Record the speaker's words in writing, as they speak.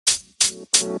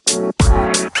Charlie,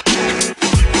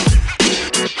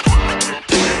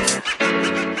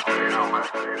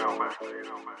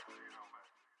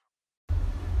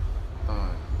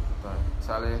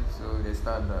 so they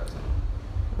start that.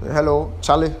 Hello,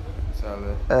 Charlie.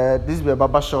 Charlie. This is the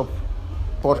Barbershop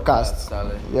podcast.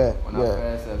 Charlie. Yeah, On our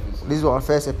first episode. This is our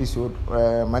first episode.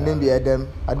 My name is Adam.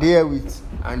 I'm here with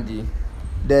Andy.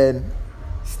 then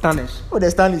Stanish. the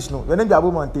stylish no. Your name is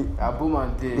Abu Mante. Abu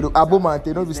Mante. Abu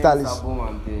Mante, not be stylish. Abu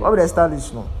Mante. What be the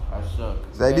stylish no? Ashok.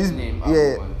 So this, Name, Abu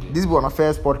yeah, Mante. this is our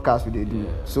first podcast we do.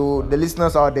 Yeah. So the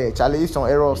listeners out there, Charlie, if some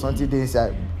error or something they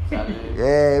inside,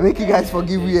 Charlie. make you guys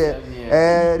forgive me.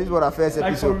 This is our first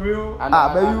Like for episode. real. I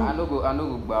no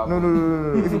go grab.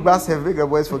 No. If you pass have make the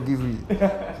boys forgive me.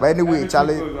 But anyway,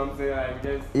 Charlie.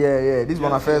 Yeah. This is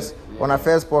one of our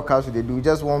first podcast we do. We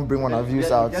just want to bring one of views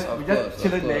out. We just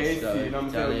chilling there, AC, you know what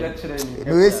I'm saying? We just chilling.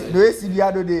 No ACB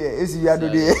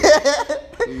there.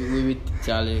 We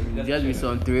Charlie. We just be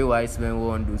some three wise men who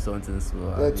want to do something.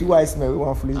 So. Two wise men, we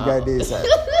want foolish guy there inside.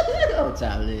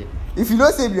 Charlie. If you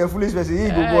don't say be a foolish person, you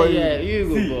go boy. Yeah, you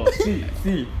go boy.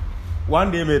 See.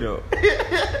 One day, middle.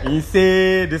 He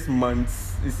say this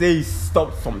month. He say he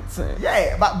stopped something.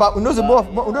 Yeah, but we know the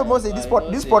both say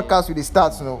this podcast with the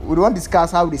starts, you know. We don't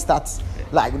discuss how they start.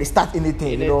 Like they start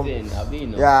anything, you know.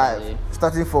 Yeah,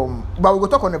 starting from, but we will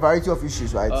talk on a variety of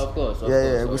issues, right? Of course.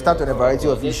 Yeah, we start on a variety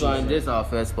of This issues. is our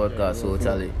first podcast, so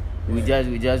Charlie. We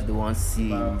just the one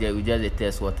see. We just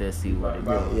test water, see what it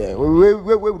is. Yeah.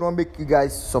 We don't make you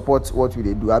guys support what we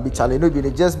do. I be Charlie. No,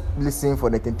 you just listen for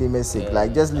the entertainment sake.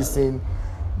 Like just listen,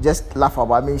 just laugh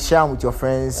about. I mean, share with your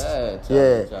friends.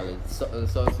 Charlie.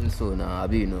 Something so now. I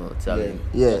be Charlie.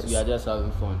 Yeah. We are just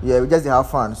having fun. Yeah, we just have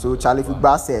fun. So Charlie, if you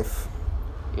bass safe.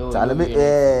 Charlie, make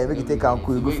you take and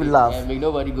cool. Go feel laugh. Make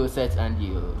nobody go search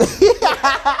Andy.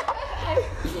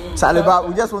 Charlie, but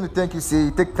we just want to thank you.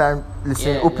 Say, take time,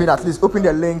 listen, open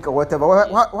the link or whatever.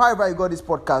 However you got this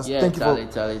podcast, thank you for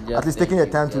at least taking the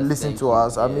time to listen to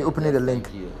us. I mean, opening the link.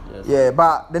 Yeah,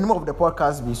 but the name of the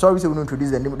podcast be sorry we say we don't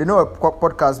introduce the name. The name of the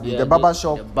podcast be the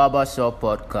Barbershop. The Barbershop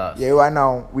podcast. Yeah, right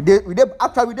now we did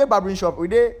barbering shop. We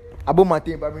did Abu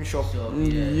Mante barbering shop.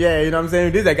 Yeah, you know what I'm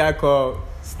saying? This is a guy called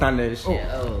Stanish.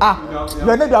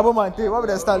 Your name is Abu Mante. What would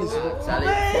the stylish? Charlie,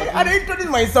 I didn't introduce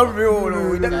myself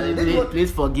real.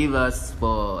 please forgive us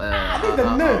for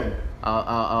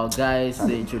our guy's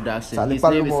introduction. Charlie, His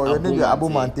name is your name is Abu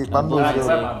Mante.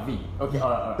 Okay,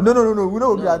 alright. No. We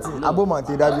know that thing. Abu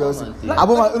Mante. That be also.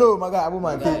 Abu Mante. No, my guy, Abu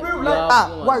Mante.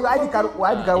 Why you ID card?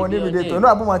 Why ID card? One name is no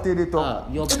Abu Mante. They talk.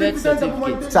 Your birth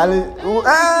certificate. Charlie.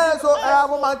 So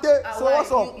Abu Mante. So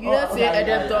what's up? You don't say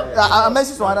Adam talk. I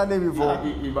mentioned some other name before.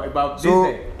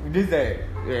 This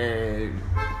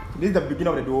is the beginning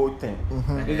of the whole thing.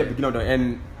 This is the beginning of the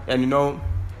and you know,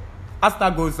 as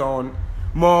that goes on,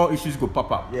 more issues go pop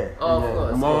up. Yeah. Of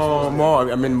course.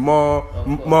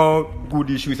 More good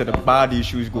issues and the bad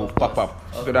issues go pop up.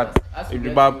 So that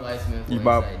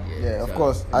Yeah, of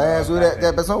course. So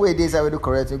the person where days I will do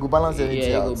correct. You go balance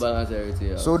everything out. Yeah, you go balance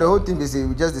everything out. So the whole thing is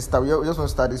we just want to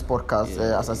start this podcast.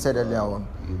 As I said earlier on,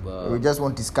 we just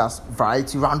want to discuss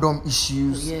variety, random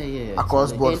issues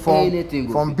across board,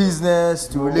 from business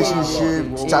to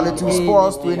relationship, Charlie to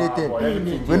sports to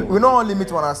anything. We don't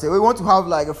limit one. I say we want to have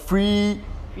like a free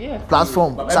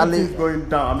platform. Charlie is going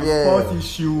down. I mean, sports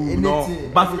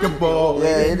issue, basketball.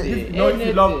 If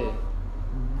you love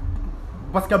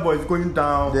basketball, is going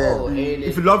down.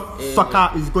 If you love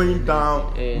soccer, it's going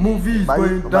down. Movies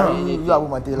going down.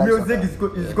 Music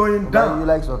is going down. You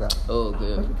like soccer? Oh,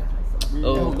 good.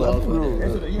 Oh God!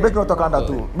 Make no talk on that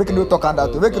too. Make no talk on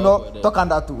that too. Make no talk on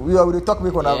that too. We will talk.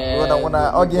 Make on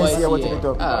our audience here what they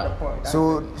talk.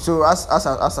 So as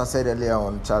I said earlier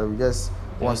on, Charlie, we just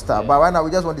want to start. But right now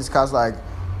we just want to discuss like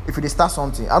if we start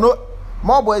something. I know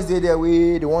more boys they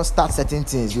want to start certain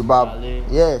things. Charlie.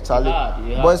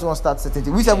 Boys want to start certain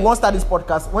things. We said we want to start this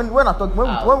podcast. When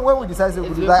we decided to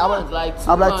do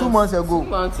like 2 months ago.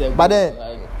 But then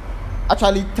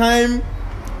actually time.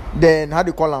 Then how do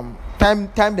you call them? Time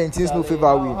then things no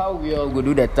favor we. How we all go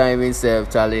do the time itself,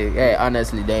 Charlie? Hey,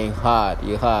 honestly, then hard.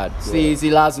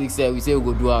 See, last week we say we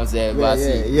go do ourselves.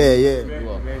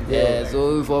 Yeah.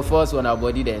 So for first one our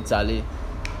body then Charlie,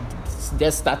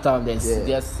 just start them then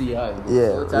just see how it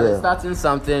goes. So Charlie starting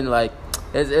something like.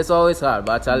 It's always hard,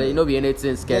 but Charlie, be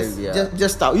anything scary.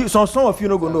 Just start. Some of you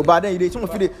don't go know, but then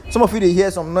some of you they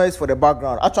hear some noise for the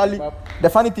background. Actually, the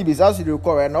funny thing is, as you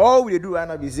record right now, all we do right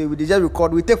now is we just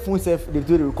record. We take phone safe, they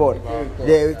do the record.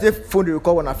 We take phone to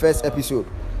record on our first episode.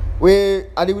 we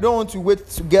don't want to wait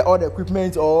to get all the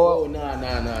equipment or no.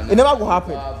 It never will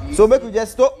happen. So make we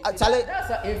just stop. Charlie.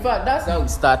 In fact, that's how we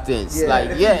start things.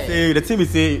 The team is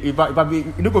say if I be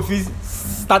you know if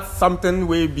start something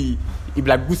where be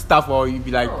like good stuff or you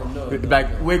be like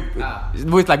wait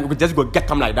like we could just go get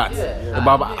them like that.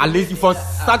 But at least if you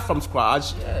start from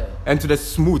scratch and to the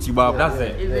smooth, that's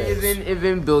it.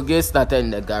 Even Bill Gates started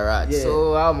in the garage.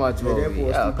 So how much more?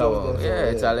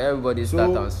 Charlie, everybody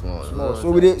start on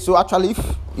small. So actually,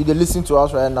 if you listen to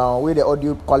us right now, where the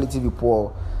audio quality be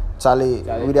poor, Charlie,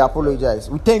 we apologize.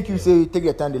 We thank you. Say you take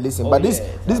your time to listen, but this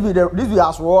be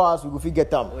as raw as we could get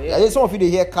them. Some of you they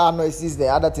hear car noises, the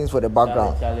other things for the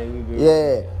background.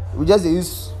 We just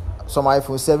use some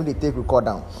iPhone 7 they take record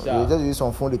down. We just use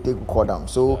some phone they take record down.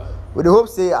 So we hope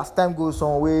say as time goes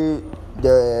on,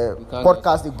 the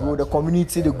podcast they grow, the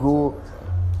community they grow.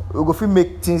 We go feel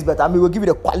make things better. I mean, we'll give you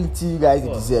the quality you guys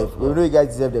deserve. We know you guys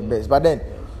deserve the best. But then,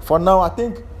 for now, I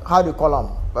think how they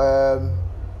call them.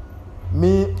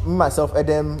 Me, myself,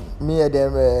 Adam,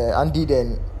 Andy,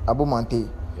 then Abu Mante.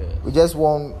 We just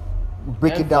want to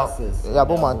break it down.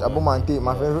 Abu Mante,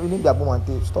 my friend, you need the Abu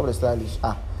Mante. Stop the stylish.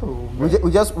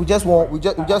 We just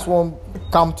want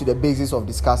come to the basis of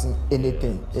discussing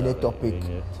anything, any topic.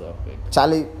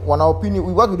 Charlie, one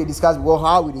opinion. What we discuss?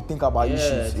 How we think about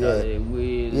issues.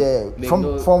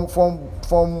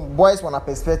 From boys one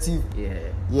perspective.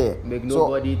 Make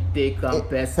nobody take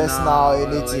personal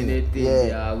anything.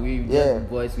 We just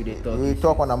boys with the talk. We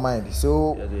talk on our mind.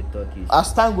 So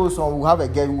as time goes on,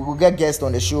 we'll get guests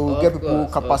on the show. We'll get people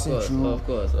passing through,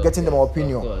 getting them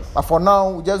opinion. But for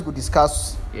now, we just go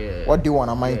discuss what they want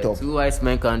to mind of. Two wise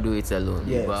men can't do it alone.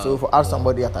 So if we ask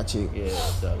somebody at a check,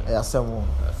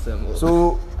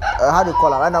 so how do you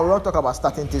call it? Right now we don't talk about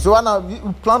starting things. So right now we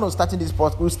plan on starting this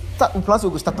podcast. We plan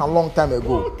to start a long time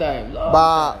ago.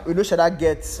 But we don't share that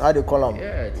get how do you call them?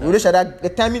 We don't share that the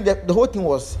timing. The whole thing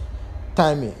was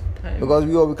timing. Because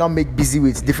we can make busy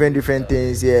with different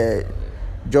things.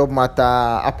 Job matter,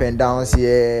 up and downs.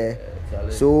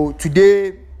 So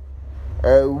today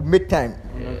we made time.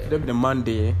 Today be the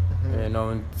Monday.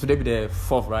 Today be the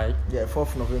 4th, right?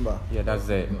 4th November. That's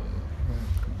it.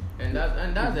 And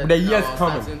that's the year's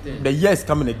coming. The year's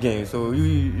coming again. So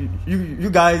you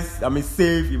guys, I mean,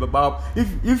 safe.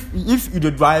 If you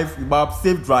do drive, you about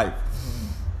safe drive.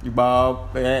 You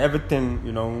about everything,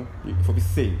 for be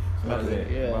safe. That's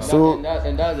it. So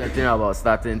and that's the thing about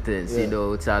starting things,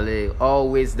 Charlie.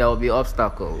 Always there will be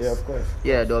obstacles. Of course.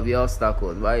 There will be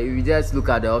obstacles. But if you just look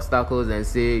at the obstacles and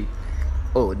say,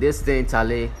 oh, this thing,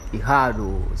 Charlie, it hard,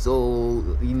 so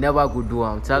you never go do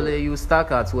them. Charlie, you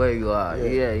stuck at where you are.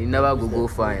 You never go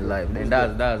far in life. And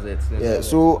that's it.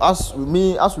 So as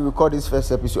we record this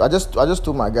first episode, I just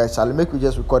told my guys, Charlie, make we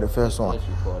just record the first one.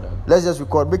 Let's just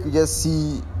record. Make we just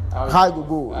see how it will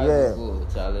go.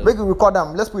 Make we record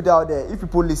them. Let's put it out there. If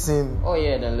people listen,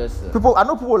 then listen. I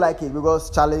know people like it because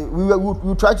Charlie,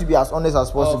 we try to be as honest as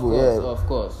possible. Of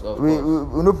course. We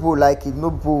know people like it.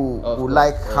 No people will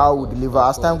like how we deliver.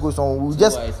 As time goes on, we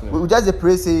just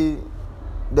pray say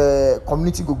the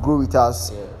community will grow with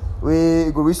us.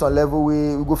 We go reach some level.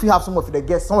 We go have some of the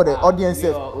guests, some of the audience.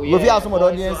 We go have some of the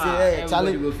audience.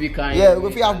 Charlie, we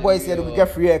go have boys here. We get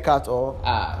free haircut or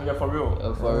for real.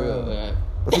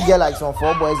 If you get like some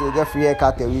 4 boys, they get free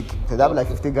haircut a week. So that'll be like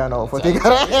 50 Ghana or 40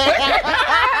 Ghana.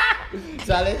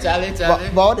 Charlie.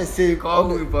 But all the same, call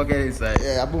me pocket inside.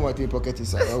 I put my pocket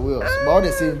inside. But all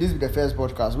the same, this is the first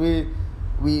podcast. We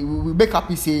make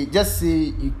happy say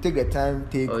you take the time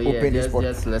open this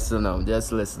podcast.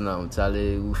 Just listen now,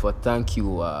 Charlie. We thank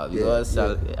you because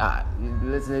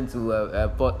listening to a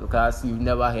podcast you've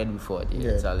never heard before,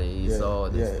 Charlie. It's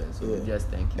all this. So just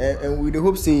thank you. And we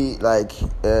hope say like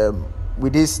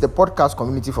with this the podcast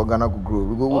community for Ghana will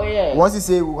grow. Once you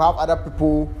say we'll have other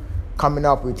people coming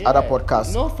up with other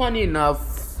podcasts. Not funny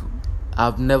enough.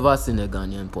 I've never seen a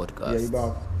Ghanaian podcast.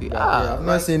 I've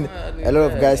not seen a lot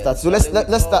of guys start. So let's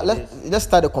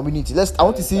start the community. I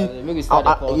want to see.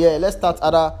 Let's start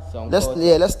other.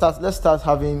 Let's start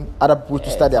having other people to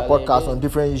start their podcast on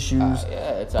different issues.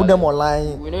 Put them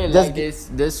online. We know just like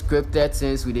this scripted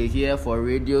things we hear for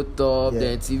radio talk,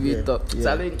 then TV talk.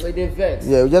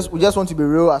 We just want to be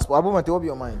real as possible. What be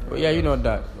your mind? You know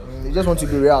that. We just want to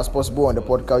be real as possible on the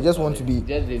podcast. We just want to be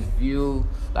just the view,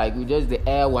 like we just the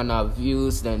air when our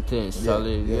views and things.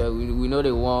 We know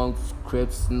they want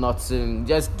scripts, nothing.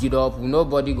 Just get up.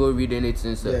 Nobody go read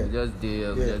anything. So just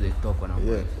they talk on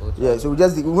our So we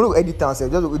will edit them.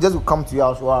 We just will come to you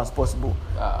as well as possible.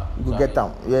 You get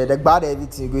them. Yeah, the bad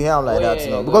everything. You go hear them like that,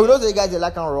 because we know the guys they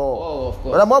like and raw. Oh, of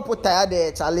course. But I'm more put tired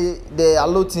there, Charlie. They are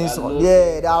low things.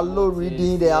 They are low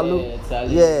reading. They are low.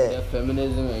 Yeah.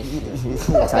 Feminism and shit.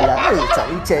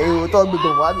 Charlie, talk to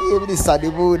them. What do you say?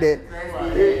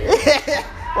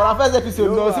 For our first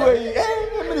episode, no, so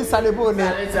Charlie will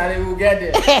get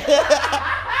there.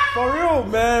 For real,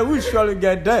 man, we surely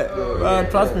get that.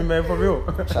 Trust me, man, for real.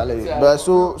 Charlie, but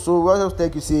so we just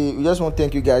thank you. See, we just want to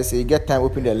thank you guys. Say, get time,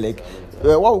 open the leg.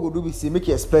 What we go do is say make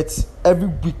you expect every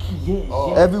week,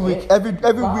 every week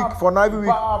for now, every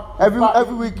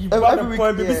week,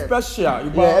 Be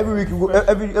special. Every week we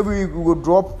will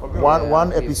drop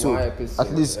one episode,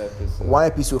 at least one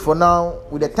episode. For now,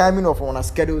 with the timing of our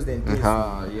schedules, then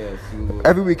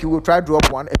every week we will try to drop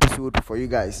one episode for you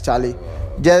guys, Charlie.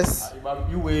 Just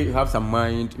you will have some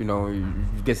mind, you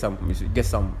get some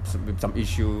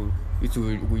issue. If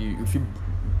you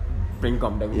bring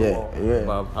them,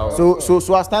 So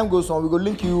as time goes on, we will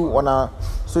link you on our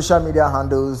social media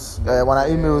handles, on our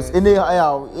emails. We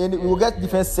will get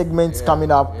different segments coming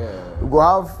up. We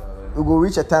will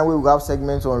reach a time where we will have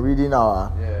segments on reading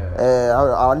our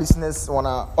listeners, on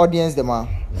our audience, them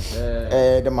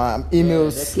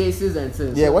emails, the cases and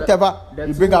things. Whatever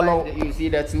you bring along. You see,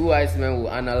 the two wise men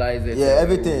will analyze it.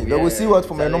 Everything. They will see what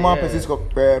from a normal person's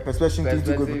perspective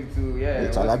to go.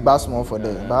 It's like bass more for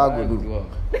them.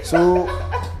 So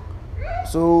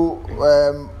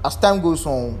as time goes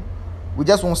on, we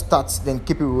just won't start, then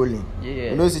keep it rolling.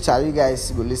 You know, you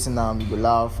guys go listen now, you go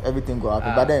laugh, everything go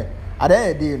happen. But then at the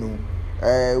end of the day,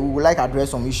 we would like to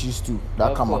address some issues too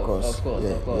that come across. Of course.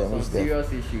 Some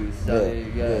serious issues.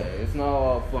 It's not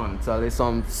all fun. Charlie,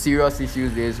 some serious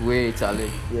issues there's way,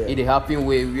 Charlie. In the happen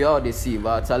way, we all they see,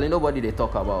 but Charlie, nobody they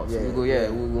talk about. So we go, we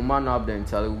will man up then,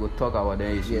 Charlie. We will talk about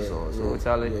the issues. So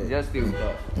Charlie, just stay with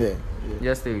us.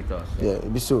 Just stay with us.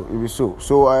 It be so.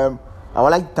 So I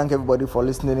would like to thank everybody for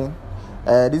listening.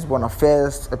 This was our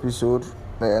first episode,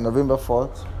 November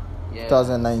 4th.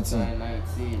 2019.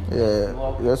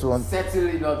 Just want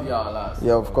certainly not be our last.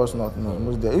 Of course not. No.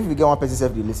 If we get one person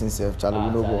self, they listen self. Charlie, we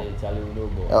know go.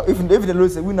 If they don't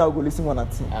say, we now go listen one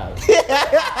at team.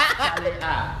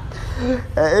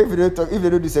 If they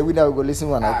don't say, we now go listen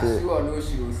one at team. Sure, no,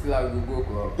 she will still have to go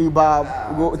club.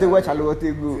 Go. They watch Charlie.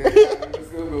 They go.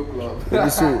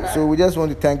 So we just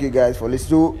want to thank you guys for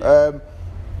listening. So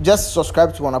just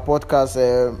subscribe to our podcast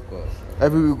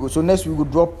every week. So next we will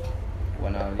drop. We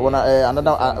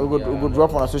will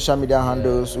drop on our social media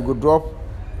handles. We will drop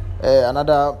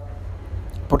another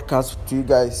podcast to you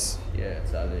guys. We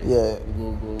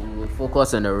will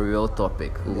focus on a real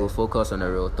topic. We will focus on a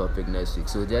real topic next week.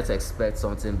 So just expect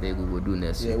something big we will do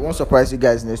next week. We won't surprise you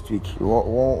guys next week. We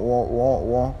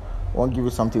won't give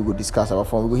you something we'll discuss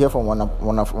about. We will hear from on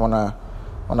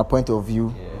a point of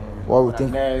view. What we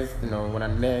think. When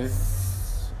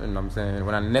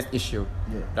our next issue.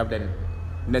 Then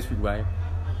next week, right?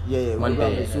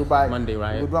 Monday. So by Monday,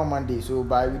 right? We'll do on Monday. So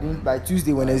by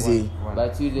Tuesday, Wednesday. By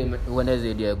Tuesday,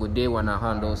 Wednesday, good day when I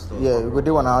handle stuff. Good day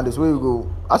when I handle. So we go.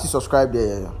 As you subscribe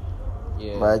there,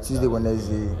 by Tuesday,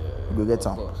 Wednesday, we'll get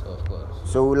some. Of course.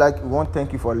 So we want to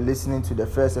thank you for listening to the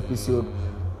first episode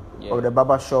of the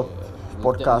Barber Shop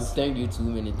podcast. Thank you too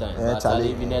many times.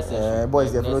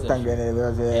 Boys, they don't thank you.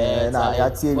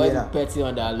 Petty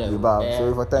on that level.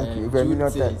 So for thank you, very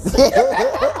million times.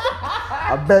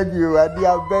 I beg you.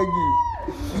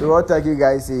 So what thank you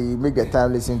guys say, make the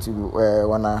time listen to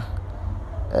wanna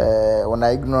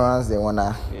ignorance, they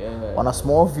wanna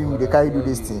small view, they can't do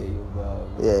this thing.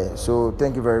 So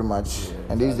thank you very much.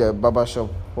 And this is the Barber Shop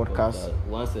podcast.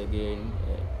 Once again,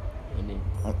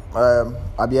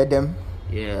 Abi Adam.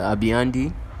 Abi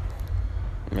Andy.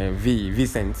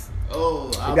 Vincent.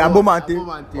 Abomante.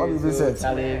 What is Vincent?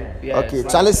 Okay,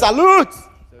 Charlie, salute. So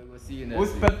we'll see you next week.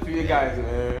 Respect to you guys,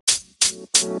 man.